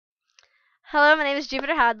Hello, my name is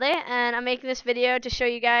Jupiter Hadley, and I'm making this video to show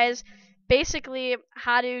you guys basically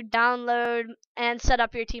how to download and set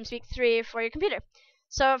up your Teamspeak 3 for your computer.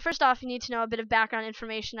 So first off, you need to know a bit of background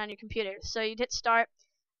information on your computer. So you'd hit start,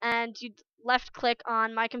 and you'd left click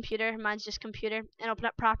on my computer, mine's just computer, and open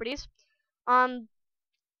up properties. On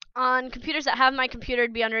computers that have my computer,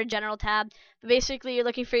 it'd be under a general tab, but basically you're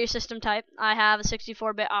looking for your system type. I have a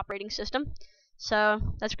 64-bit operating system, so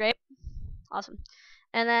that's great. Awesome.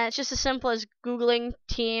 And then it's just as simple as Googling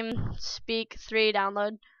Teamspeak 3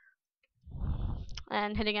 download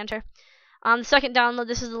and hitting enter. The second download,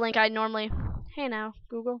 this is the link I normally, hey now,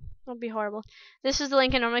 Google, don't be horrible. This is the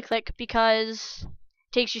link I normally click because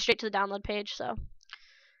it takes you straight to the download page. So,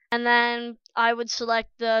 and then I would select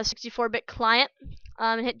the 64-bit client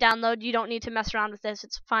and hit download. You don't need to mess around with this,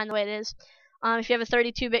 it's fine the way it is. If you have a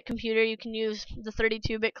 32-bit computer, you can use the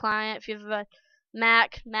 32-bit client. If you have a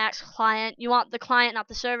Mac's client, you want the client, not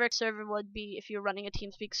the server. Server would be if you're running a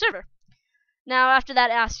Teamspeak server. Now after that,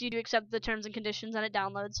 it asks you to accept the terms and conditions, and it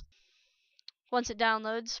downloads. Once it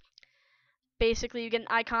downloads, basically you get an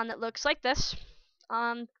icon that looks like this.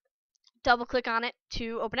 Double click on it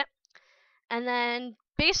to open it, and then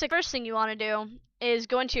first thing you want to do is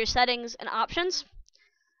go into your settings and options.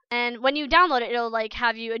 And when you download it, it'll like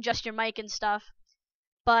have you adjust your mic and stuff.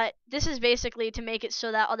 But this is basically to make it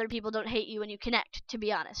so that other people don't hate you when you connect, to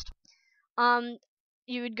be honest.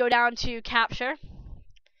 You would go down to capture.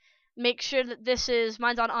 Make sure that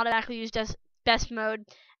mine's on automatically used as best mode.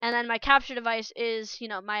 And then my capture device is,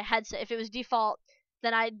 my headset. If it was default,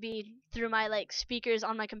 then I'd be through my speakers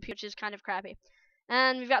on my computer, which is kind of crappy.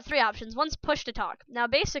 And we've got three options. One's push to talk. Now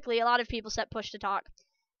basically a lot of people set push to talk.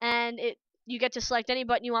 And you get to select any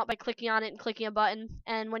button you want by clicking on it and clicking a button.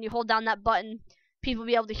 And when you hold down that button, people will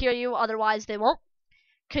be able to hear you, otherwise they won't.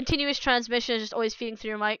 Continuous transmission is just always feeding through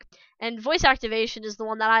your mic. And voice activation is the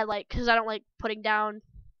one that I like because I don't like putting down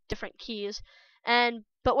different keys.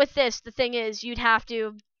 But with this, the thing is, you'd have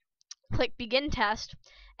to click begin test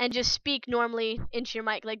and just speak normally into your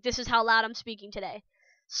mic. Like, this is how loud I'm speaking today.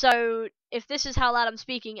 So if this is how loud I'm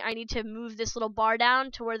speaking, I need to move this little bar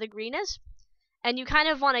down to where the green is. And you kind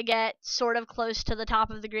of want to get sort of close to the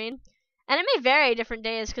top of the green. And it may vary different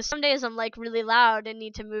days, because some days I'm really loud and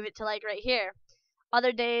need to move it to right here.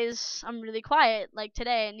 Other days I'm really quiet, like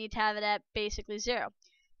today, and need to have it at basically 0.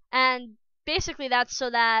 And basically that's so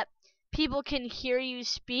that people can hear you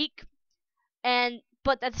speak,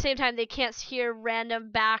 but at the same time they can't hear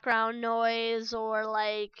random background noise or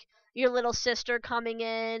your little sister coming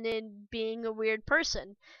in and being a weird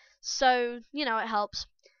person. So, it helps.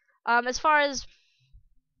 As far as,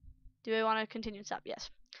 do I want to continue? Stop. Yes.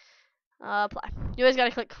 Apply. You always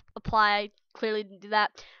gotta click apply. I clearly didn't do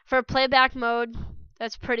that. For playback mode,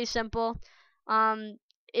 that's pretty simple.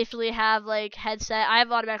 If you have headset, I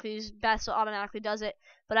have automatically used best, so automatically does it.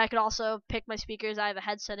 But I could also pick my speakers. I have a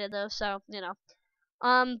headset in though, so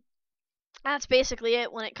that's basically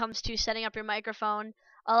it when it comes to setting up your microphone.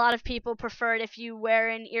 A lot of people prefer it if you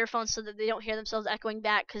wear in earphones so that they don't hear themselves echoing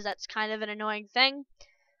back, because that's kind of an annoying thing.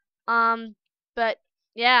 But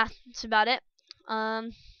yeah, that's about it.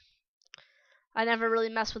 I never really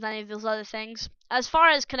mess with any of those other things. As far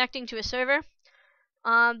as connecting to a server,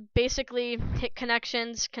 basically hit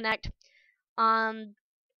connections, connect.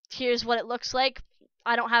 Here's what it looks like.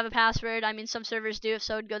 I don't have a password. I mean, some servers do,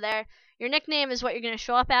 so I'd go there. Your nickname is what you're going to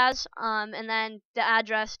show up as, and then the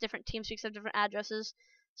address. Different Teamspeaks have different addresses,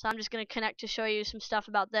 so I'm just going to connect to show you some stuff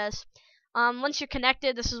about this. Once you're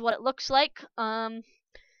connected, this is what it looks like.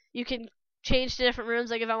 You can change to different rooms.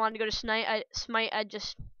 Like if I wanted to go to Smite, I'd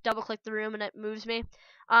just double click the room and it moves me.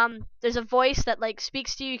 There's a voice that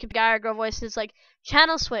speaks to you. You can pick guy or girl voice, and it's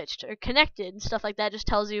channel switched or connected and stuff like that. It just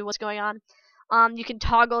tells you what's going on. You can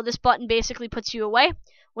toggle. This button basically puts you away.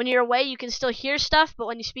 When you're away, you can still hear stuff, but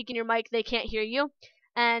when you speak in your mic, they can't hear you.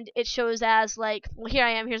 And it shows as well, here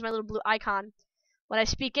I am. Here's my little blue icon. When I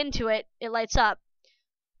speak into it, it lights up.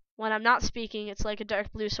 When I'm not speaking, it's a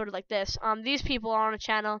dark blue, sort of like this. These people are on a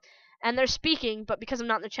channel and they're speaking, but because I'm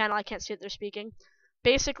not in the channel, I can't see that they're speaking.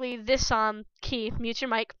 Basically, this key mutes your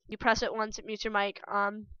mic. You press it once, it mutes your mic.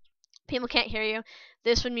 People can't hear you.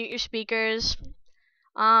 This would mute your speakers.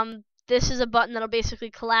 This is a button that'll basically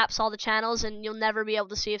collapse all the channels, and you'll never be able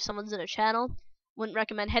to see if someone's in a channel. Wouldn't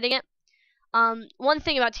recommend hitting it. One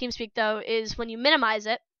thing about Teamspeak though is when you minimize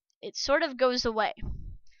it, it sort of goes away.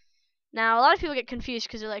 Now a lot of people get confused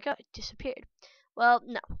because they're like, oh, it disappeared. Well,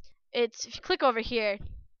 no. If you click over here,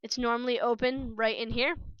 it's normally open right in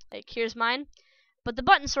here. Here's mine. But the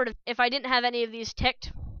button sort of, if I didn't have any of these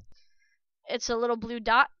ticked, it's a little blue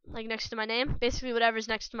dot next to my name. Basically whatever's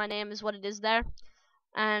next to my name is what it is there.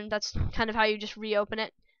 And that's kind of how you just reopen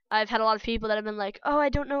it. I've had a lot of people that have been like, oh, I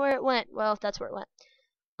don't know where it went. Well, that's where it went.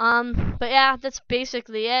 But yeah, that's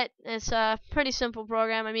basically it. It's a pretty simple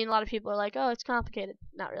program. I mean, a lot of people are like, oh, it's complicated.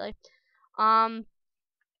 Not really.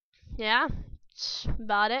 Yeah, that's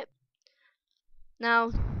about it.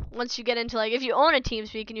 Now, once you get into like, if you own a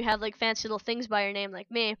TeamSpeak and you have like fancy little things by your name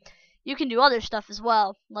like me, you can do other stuff as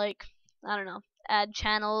well. Like, I don't know, add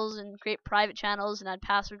channels and create private channels and add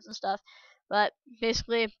passwords and stuff. But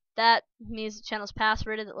basically, that means the channel's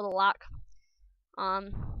passworded, that little lock.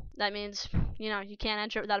 That means, you can't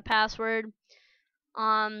enter it without a password.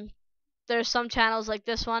 There's some channels like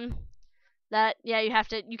this one that, yeah,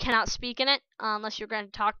 you cannot speak in it unless you're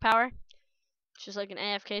granted talk power, which is like an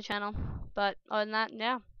AFK channel. But other than that,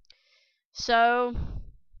 yeah. So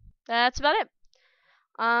that's about it.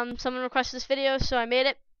 Someone requested this video, so I made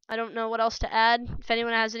it. I don't know what else to add. If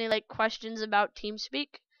anyone has any like questions about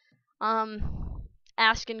TeamSpeak,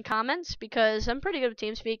 ask in comments because I'm pretty good with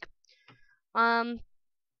TeamSpeak.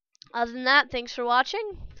 Other than that, thanks for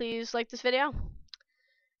watching. Please like this video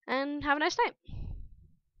and have a nice night.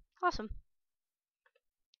 Awesome.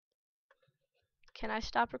 Can I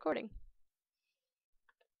stop recording?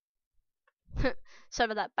 Sorry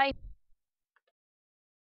about that. Bye.